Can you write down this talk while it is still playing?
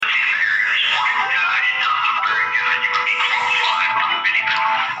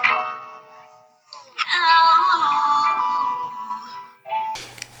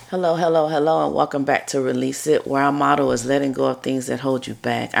Hello, hello, hello, and welcome back to Release It, where our motto is letting go of things that hold you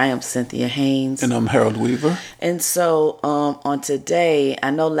back. I am Cynthia Haynes. And I'm Harold Weaver. And so on today,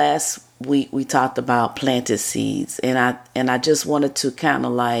 I know last week we talked about planted seeds, and I just wanted to kind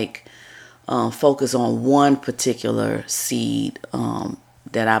of like focus on one particular seed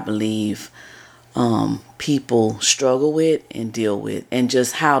that I believe people struggle with and deal with, and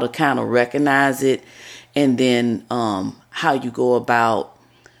just how to kind of recognize it, and then how you go about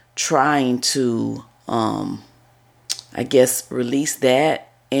trying to, release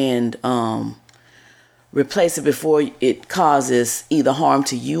that and replace it before it causes either harm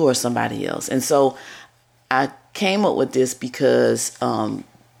to you or somebody else. And so I came up with this because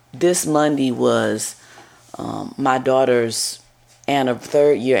this Monday was my daughter's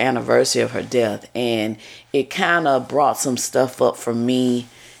third year anniversary of her death, and it kind of brought some stuff up for me,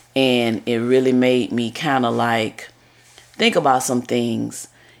 and it really made me kind of like think about some things.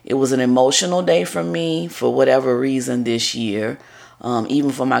 It was an emotional day for me for whatever reason this year.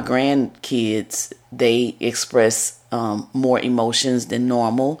 Even for my grandkids, they express more emotions than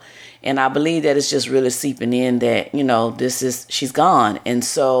normal. And I believe that it's just really seeping in that, she's gone. And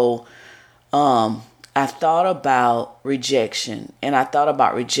so I thought about rejection. And I thought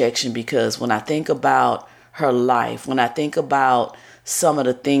about rejection because when I think about her life, when I think about some of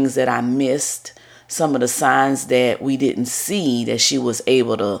the things that I missed, some of the signs that we didn't see that she was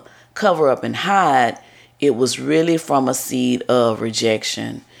able to cover up and hide, it was really from a seed of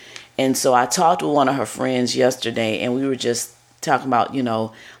rejection. And so I talked with one of her friends yesterday, and we were just talking about,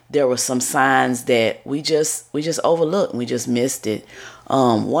 there were some signs that we just overlooked and we just missed it.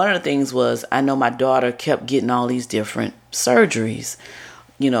 One of the things was, I know my daughter kept getting all these different surgeries.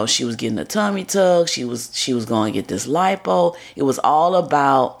 She was getting a tummy tuck. She was going to get this lipo. It was all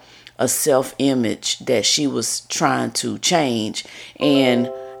about a self-image that she was trying to change.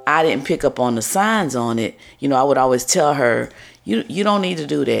 And I didn't pick up on the signs on it. I would always tell her, you don't need to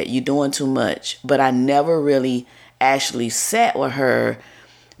do that. You're doing too much. But I never really actually sat with her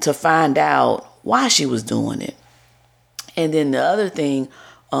to find out why she was doing it. And then the other thing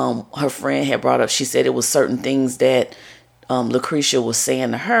her friend had brought up, she said it was certain things that Lucretia was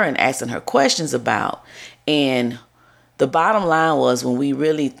saying to her and asking her questions about. And the bottom line was, when we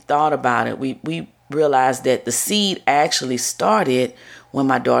really thought about it, we realized that the seed actually started when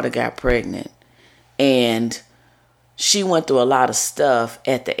my daughter got pregnant. And she went through a lot of stuff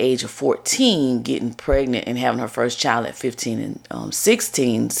at the age of 14, getting pregnant and having her first child at 15 and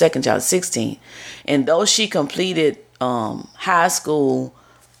 16, second child at 16. And though she completed high school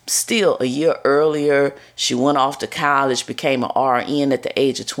still a year earlier, she went off to college, became an RN at the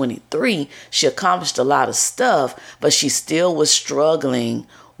age of 23. She accomplished a lot of stuff, but she still was struggling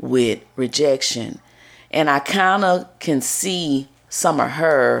with rejection. And I kind of can see some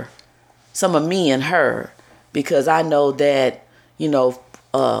of me in her, because I know that,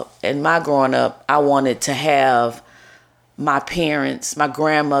 in my growing up, I wanted to have my parents, my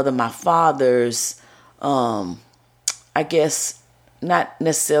grandmother, my father's, not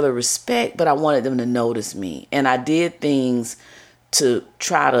necessarily respect, but I wanted them to notice me. And I did things to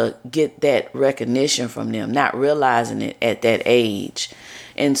try to get that recognition from them, not realizing it at that age.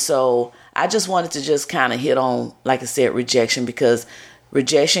 And so I just wanted to just kind of hit on, like I said, rejection, because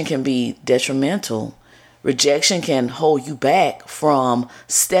rejection can be detrimental. Rejection can hold you back from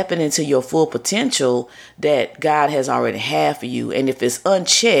stepping into your full potential that God has already had for you. And if it's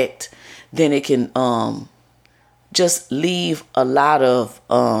unchecked, then it can just leave a lot of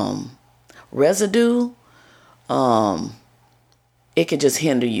residue. It can just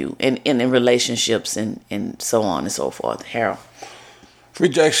hinder you in relationships and so on and so forth. Harold.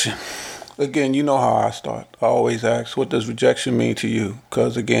 Rejection. Again, you know how I start. I always ask, what does rejection mean to you?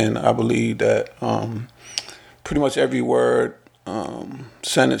 Because, again, I believe that pretty much every word,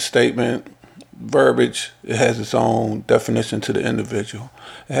 sentence, statement, verbiage, it has its own definition to the individual.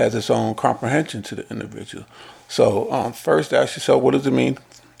 It has its own comprehension to the individual. So first ask yourself, what does it mean,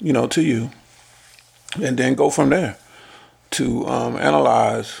 to you? And then go from there to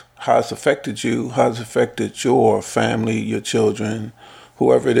analyze how it's affected you, how it's affected your family, your children,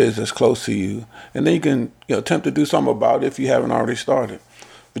 whoever it is that's close to you. And then you can attempt to do something about it if you haven't already started.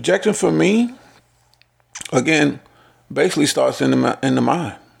 Rejection for me, again, basically starts in the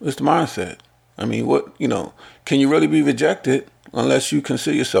mind. It's the mindset. I mean, can you really be rejected unless you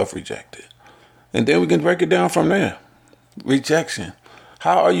consider yourself rejected? And then we can break it down from there. Rejection.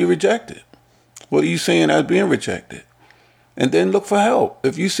 How are you rejected? What are you seeing as being rejected? And then look for help.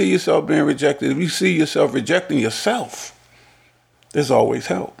 If you see yourself being rejected, if you see yourself rejecting yourself, there's always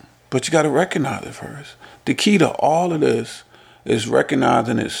help. But you got to recognize it first. The key to all of this is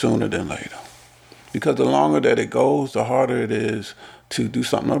recognizing it sooner than later. Because the longer that it goes, the harder it is to do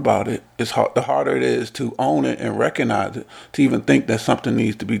something about it. The harder it is to own it and recognize it, to even think that something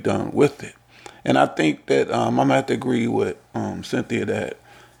needs to be done with it. And I think that I'm going to have to agree with Cynthia that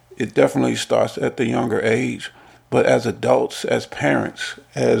it definitely starts at the younger age. But as adults, as parents,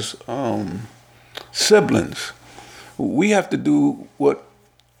 as siblings, we have to do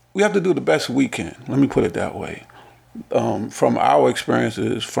the best we can. Let me put it that way. From our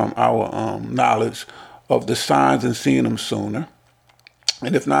experiences, from our knowledge of the signs and seeing them sooner.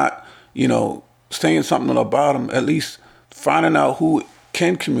 And if not, saying something about them, at least finding out who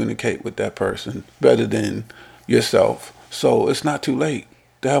can communicate with that person better than yourself. So it's not too late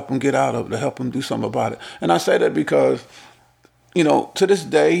to help them get out of it, to help them do something about it. And I say that because, to this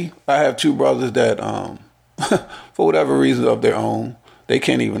day, I have two brothers that, for whatever reason of their own, they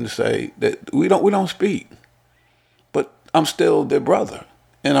can't even say that we don't speak. But I'm still their brother,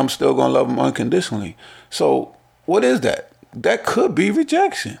 and I'm still going to love them unconditionally. So what is that? That could be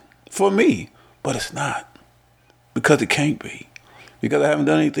rejection for me, but it's not, because it can't be, because I haven't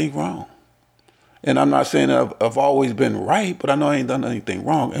done anything wrong. And I'm not saying that I've always been right, but I know I ain't done anything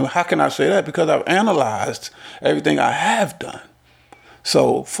wrong. And how can I say that? Because I've analyzed everything I have done.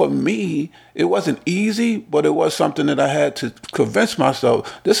 So for me, it wasn't easy, but it was something that I had to convince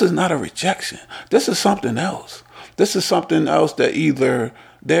myself, this is not a rejection. This is something else. This is something else that either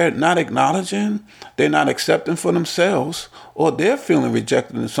they're not acknowledging, they're not accepting for themselves, or they're feeling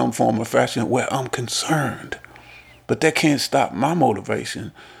rejected in some form or fashion where I'm concerned. But that can't stop my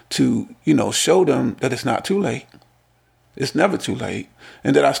motivation to, show them that it's not too late. It's never too late.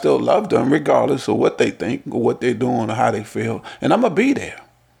 And that I still love them regardless of what they think or what they're doing or how they feel. And I'm going to be there.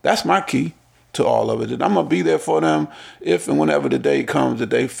 That's my key to all of it. And I'm going to be there for them if and whenever the day comes that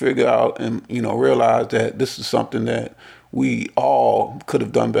they figure out and, realize that this is something that we all could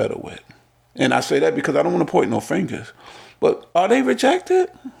have done better with. And I say that because I don't want to point no fingers. But are they rejected?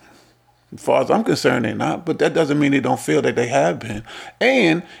 As far as I'm concerned, they're not. But that doesn't mean they don't feel that they have been.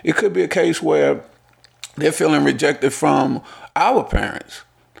 And it could be a case where they're feeling rejected from our parents.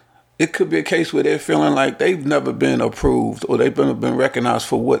 It could be a case where they're feeling like they've never been approved or they've been recognized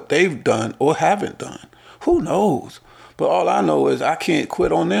for what they've done or haven't done. Who knows? But all I know is I can't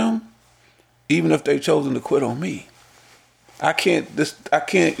quit on them, even if they've chosen to quit on me. I can't,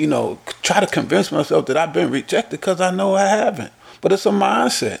 try to convince myself that I've been rejected because I know I haven't. But it's a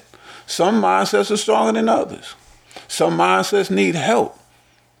mindset. Some mindsets are stronger than others. Some mindsets need help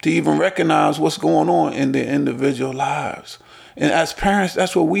to even recognize what's going on in their individual lives. And as parents,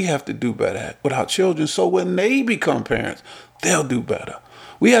 that's what we have to do better at with our children. So when they become parents, they'll do better.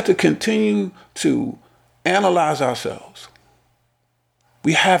 We have to continue to analyze ourselves.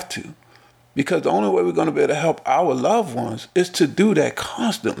 We have to. Because the only way we're going to be able to help our loved ones is to do that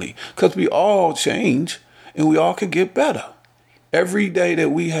constantly. Because we all change and we all can get better. Every day that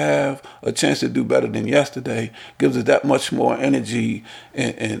we have a chance to do better than yesterday gives us that much more energy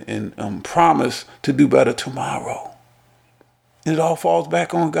and promise to do better tomorrow. And it all falls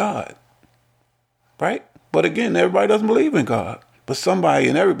back on God, right? But again, everybody doesn't believe in God. But somebody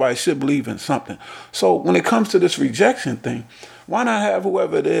and everybody should believe in something. So when it comes to this rejection thing, why not have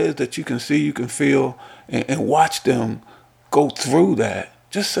whoever it is that you can see, you can feel, and watch them go through that?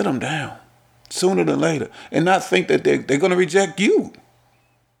 Just sit them down. Sooner than later, and not think that they're going to reject you,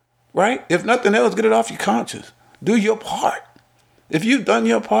 right? If nothing else, get it off your conscience. Do your part. If you've done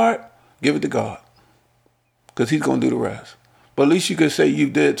your part, give it to God, because he's going to do the rest. But at least you can say you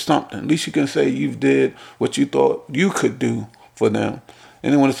did something. At least you can say you did what you thought you could do for them.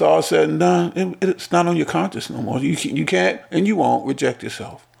 And then when it's all said and done, it's not on your conscience no more. You can't and you won't reject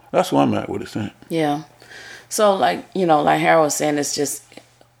yourself. That's where I'm at with it, saying. Yeah. So like Harold was saying, it's just,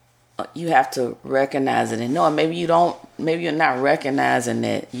 you have to recognize it and know it. Maybe you're not recognizing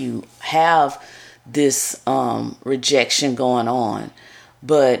that you have this rejection going on.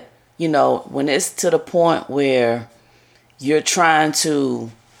 But, when it's to the point where you're trying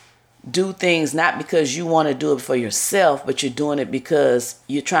to do things not because you want to do it for yourself, but you're doing it because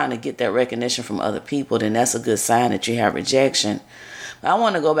you're trying to get that recognition from other people, then that's a good sign that you have rejection. I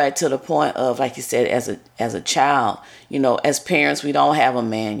want to go back to the point of, like you said, as a child, as parents, we don't have a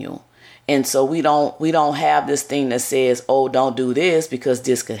manual. And so we don't have this thing that says, oh, don't do this because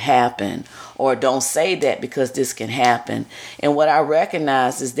this could happen, or don't say that because this can happen. And what I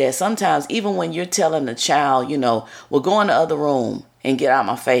recognize is that sometimes even when you're telling a child, well, go in the other room and get out of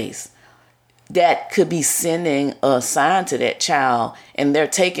my face, that could be sending a sign to that child, and they're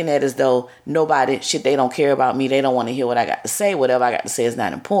taking that as though they don't care about me. They don't want to hear what I got to say. Whatever I got to say is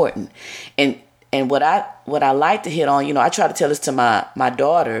not important. And what I like to hit on, I try to tell this to my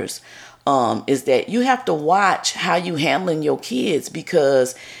daughters, is that you have to watch how you handling your kids,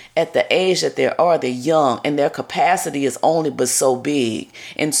 because at the age that they're young, and their capacity is only but so big.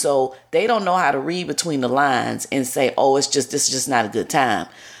 And so they don't know how to read between the lines and say, oh, this is just not a good time.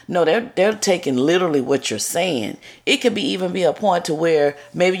 No, they're taking literally what you're saying. It could even be a point to where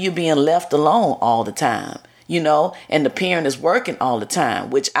maybe you're being left alone all the time, and the parent is working all the time,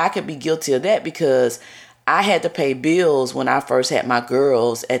 which I could be guilty of that, because I had to pay bills when I first had my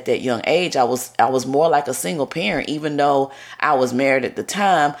girls at that young age. I was more like a single parent, even though I was married at the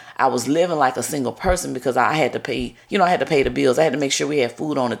time. I was living like a single person because I had to pay, I had to pay the bills. I had to make sure we had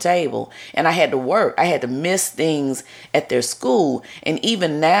food on the table, and I had to work. I had to miss things at their school. And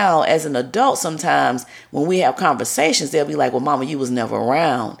even now as an adult, sometimes when we have conversations, they'll be like, well, Mama, you was never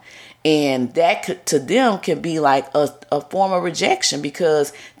around. And that to them can be like a form of rejection,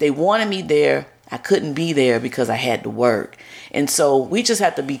 because they wanted me there. I couldn't be there because I had to work. And so we just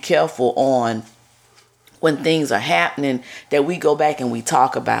have to be careful on when things are happening, that we go back and we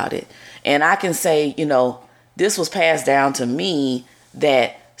talk about it. And I can say, this was passed down to me,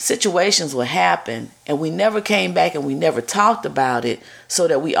 that situations would happen and we never came back and we never talked about it so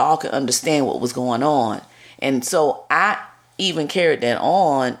that we all could understand what was going on. And so I even carried that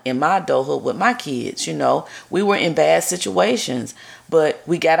on in my adulthood with my kids. We were in bad situations, but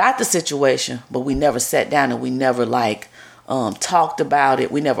we got out the situation, but we never sat down and we never talked about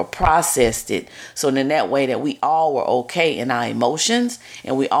it. We never processed it. So then that way that we all were okay in our emotions,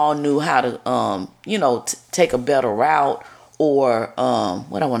 and we all knew how to, take a better route, or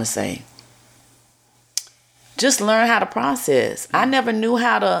what I want to say, just learn how to process. I never knew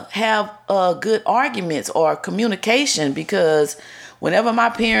how to have good arguments or communication, because whenever my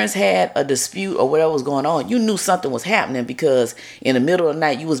parents had a dispute or whatever was going on, you knew something was happening, because in the middle of the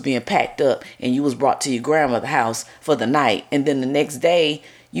night you was being packed up and you was brought to your grandmother's house for the night. And then the next day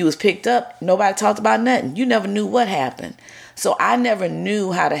you was picked up. Nobody talked about nothing. You never knew what happened. So I never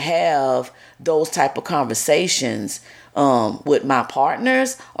knew how to have those type of conversations with my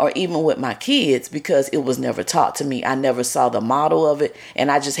partners or even with my kids, because it was never taught to me. I never saw the model of it,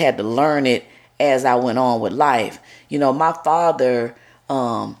 and I just had to learn it as I went on with life. My father,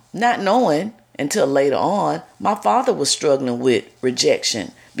 not knowing until later on, my father was struggling with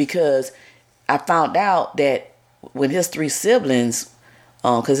rejection, because I found out that when his 3 siblings,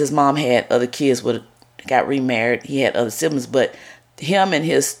 because his mom had other kids, got remarried, he had other siblings, but him and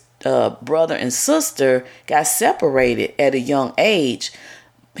his brother and sister got separated at a young age.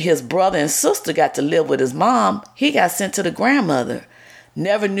 His brother and sister got to live with his mom. He got sent to the grandmother.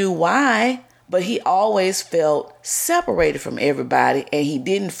 Never knew why, but he always felt separated from everybody, and he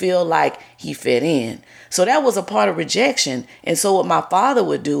didn't feel like he fit in. So that was a part of rejection. And so what my father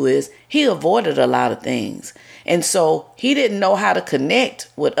would do is he avoided a lot of things. And so he didn't know how to connect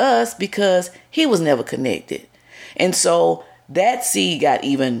with us because he was never connected. And so that seed got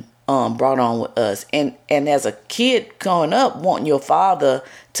even brought on with us. And as a kid growing up, wanting your father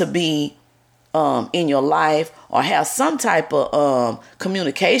to be in your life or have some type of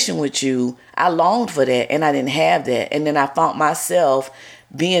communication with you, I longed for that, and I didn't have that. And then I found myself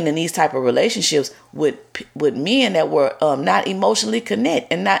being in these type of relationships with men that were not emotionally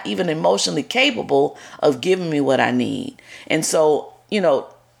connected and not even emotionally capable of giving me what I need. And so,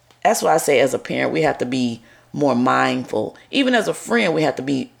 that's why I say as a parent, we have to be more mindful. Even as a friend, we have to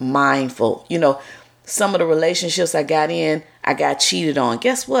be mindful. Some of the relationships I got in, I got cheated on.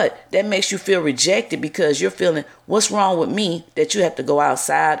 Guess what? That makes you feel rejected, because you're feeling, what's wrong with me that you have to go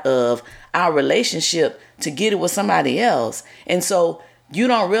outside of our relationship to get it with somebody else? And so you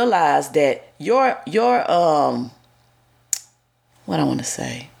don't realize that your what I want to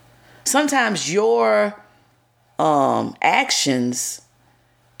say, sometimes your actions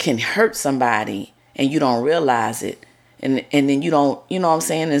can hurt somebody and you don't realize it. And then you don't, you know what I'm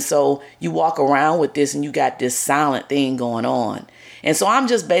saying? And so you walk around with this and you got this silent thing going on. And so I'm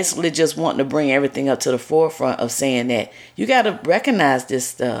just basically just wanting to bring everything up to the forefront of saying that you got to recognize this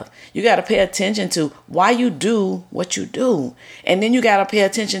stuff. You got to pay attention to why you do what you do. And then you got to pay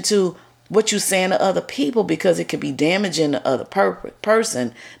attention to what you're saying to other people, because it could be damaging to other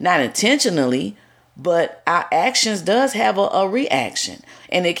person, not intentionally, but our actions does have a reaction,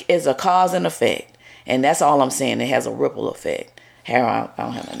 and it is a cause and effect. And that's all I'm saying. It has a ripple effect. Harold, I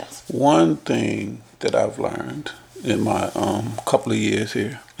don't have nothing else. One thing that I've learned in my couple of years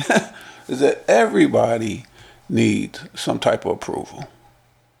here is that everybody needs some type of approval.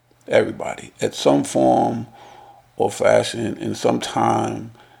 Everybody, at some form or fashion, in some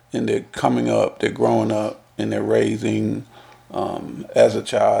time, and they're coming up, they're growing up, and they're raising as a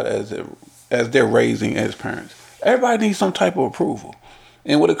child, as they're raising as parents. Everybody needs some type of approval.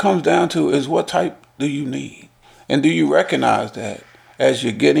 And what it comes down to is, what type do you need? And do you recognize that as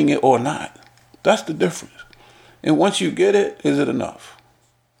you're getting it or not? That's the difference. And once you get it, is it enough?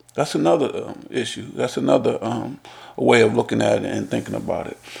 That's another issue. That's another way of looking at it and thinking about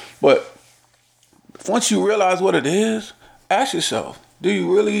it. But once you realize what it is, ask yourself, do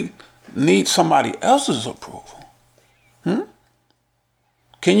you really need somebody else's approval?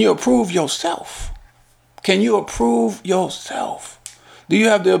 Can you approve yourself? Can you approve yourself? Do you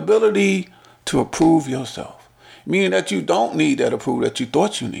have the ability to approve yourself? Meaning that you don't need that approval that you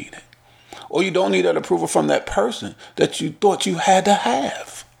thought you needed. Or you don't need that approval from that person that you thought you had to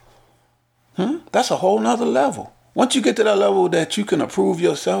have. That's a whole nother level. Once you get to that level that you can approve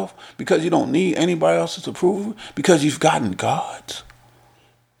yourself because you don't need anybody else's approval, because you've gotten God's.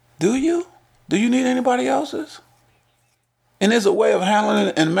 Do you? Do you need anybody else's? And there's a way of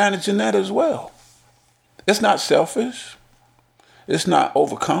handling and managing that as well. It's not selfish. It's not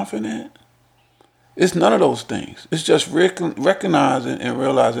overconfident. It's none of those things. It's just recognizing and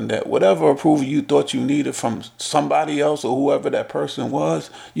realizing that whatever approval you thought you needed from somebody else or whoever that person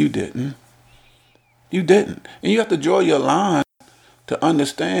was, you didn't. You didn't. And you have to draw your line to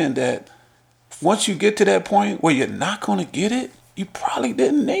understand that once you get to that point where you're not going to get it, you probably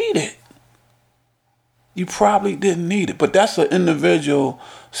didn't need it. You probably didn't need it. But that's an individual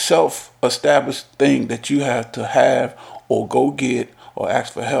self-established thing that you have to have or go get or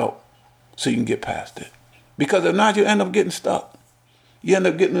ask for help so you can get past it. Because if not, you end up getting stuck. You end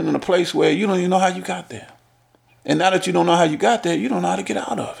up getting in a place where you don't even know how you got there. And now that you don't know how you got there, you don't know how to get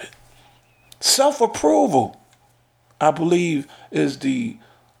out of it. Self-approval, I believe, is the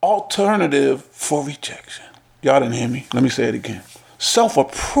alternative for rejection. Y'all didn't hear me. Let me say it again.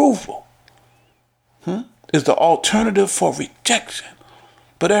 Self-approval is the alternative for rejection.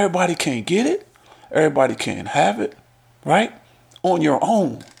 But everybody can't get it. Everybody can't have it, right? On your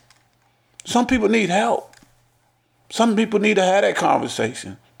own. Some people need help. Some people need to have that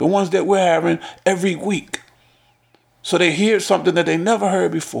conversation. The ones that we're having every week. So they hear something that they never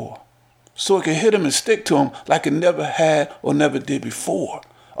heard before. So it can hit them and stick to them like it never had or never did before.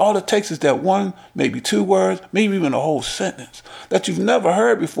 All it takes is that one, maybe two words, maybe even a whole sentence that you've never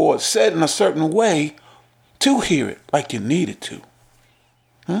heard before said in a certain way to hear it like you needed to.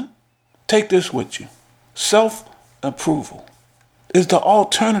 Take this with you. Self-approval is the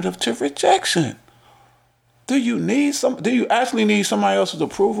alternative to rejection. Do you actually need somebody else's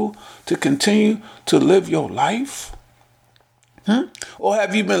approval to continue to live your life? Or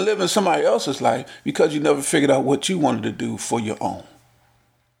have you been living somebody else's life because you never figured out what you wanted to do for your own?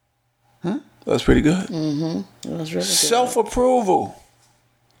 That's pretty good. That was really good. Self-approval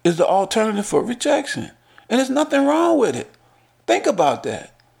is the alternative for rejection. And there's nothing wrong with it. Think about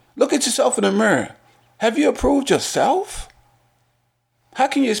that. Look at yourself in the mirror. Have you approved yourself? How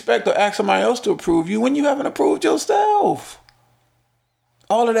can you expect to ask somebody else to approve you when you haven't approved yourself?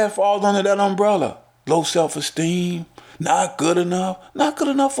 All of that falls under that umbrella. Low self-esteem, not good enough. Not good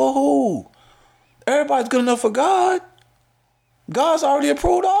enough for who? Everybody's good enough for God. God's already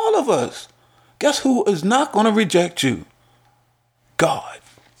approved all of us. Guess who is not going to reject you? God.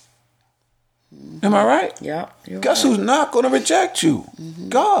 Am I right? Yeah. Guess who's not going to reject you?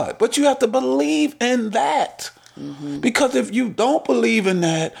 God. But you have to believe in that. Because if you don't believe in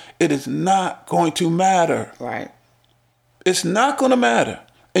that, it is not going to matter. Right. It's not going to matter.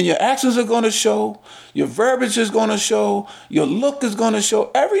 And your actions are going to show. Your verbiage is going to show. Your look is going to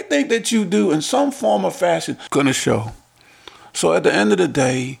show. Everything that you do in some form or fashion is going to show. So at the end of the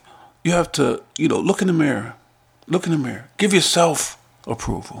day, you have to, look in the mirror. Look in the mirror. Give yourself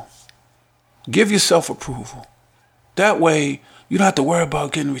approval. Give yourself approval. That way, you don't have to worry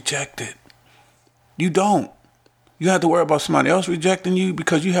about getting rejected. You don't. You don't have to worry about somebody else rejecting you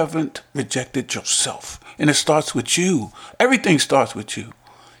because you haven't rejected yourself. And it starts with you. Everything starts with you.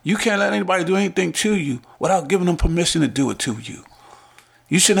 You can't let anybody do anything to you without giving them permission to do it to you.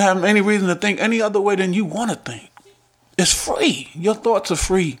 You shouldn't have any reason to think any other way than you want to think. It's free. Your thoughts are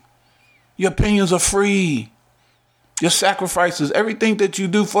free. Your opinions are free. Your sacrifices, everything that you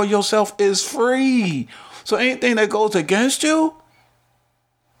do for yourself is free. So anything that goes against you,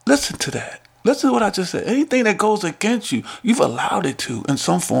 listen to that. Listen to what I just said. Anything that goes against you, you've allowed it to in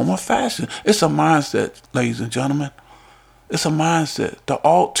some form or fashion. It's a mindset, ladies and gentlemen. It's a mindset. The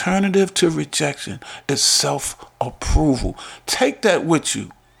alternative to rejection is self-approval. Take that with you.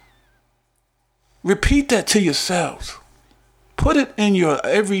 Repeat that to yourselves. Put it in your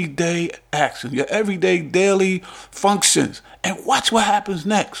everyday action, your everyday daily functions, and watch what happens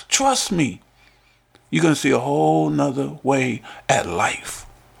next. Trust me. You're going to see a whole nother way at life.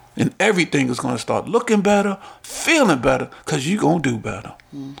 And everything is going to start looking better, feeling better, because you're going to do better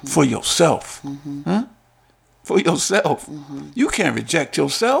for yourself. Huh? For yourself. You can't reject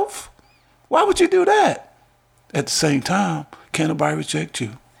yourself. Why would you do that? At the same time, can't nobody reject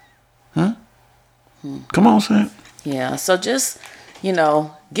you? Huh? Come on, Sam. Yeah, so just,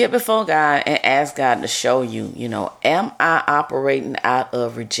 get before God and ask God to show you, am I operating out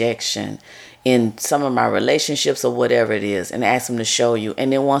of rejection in some of my relationships or whatever it is, and ask him to show you.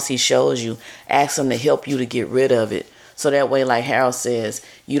 And then once he shows you, ask him to help you to get rid of it. So that way, like Harold says,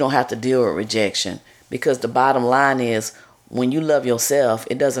 you don't have to deal with rejection. Because the bottom line is, when you love yourself,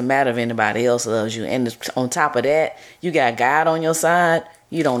 it doesn't matter if anybody else loves you. And on top of that, you got God on your side.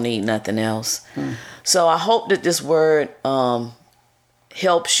 You don't need nothing else. So I hope that this word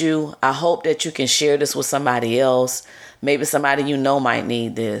helps you. I hope that you can share this with somebody else. Maybe somebody you know might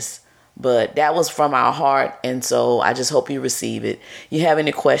need this. But that was from our heart, and so I just hope you receive it. You have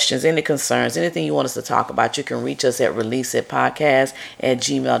any questions, any concerns, anything you want us to talk about, you can reach us at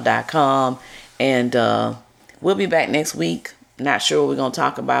releaseitpodcast@gmail.com. And we'll be back next week. Not sure what we're going to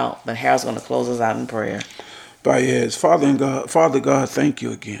talk about, but Harold's going to close us out in prayer. Bow your heads. Father God, thank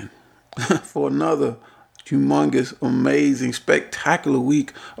you again for another humongous, amazing, spectacular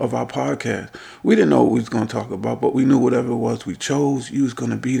week of our podcast. We didn't know what we was going to talk about, but we knew whatever it was we chose, you was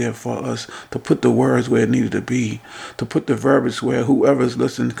going to be there for us to put the words where it needed to be, to put the verbiage where whoever's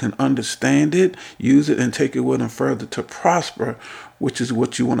listening can understand it, use it, and take it with them further to prosper, which is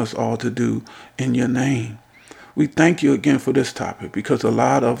what you want us all to do in your name. We thank you again for this topic because a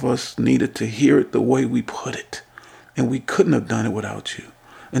lot of us needed to hear it the way we put it, and we couldn't have done it without you.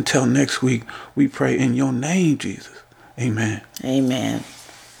 Until next week, we pray in your name, Jesus. Amen. Amen.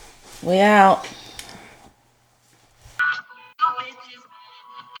 We out. I'm going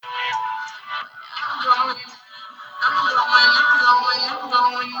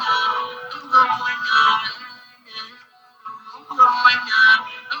now. I'm going now.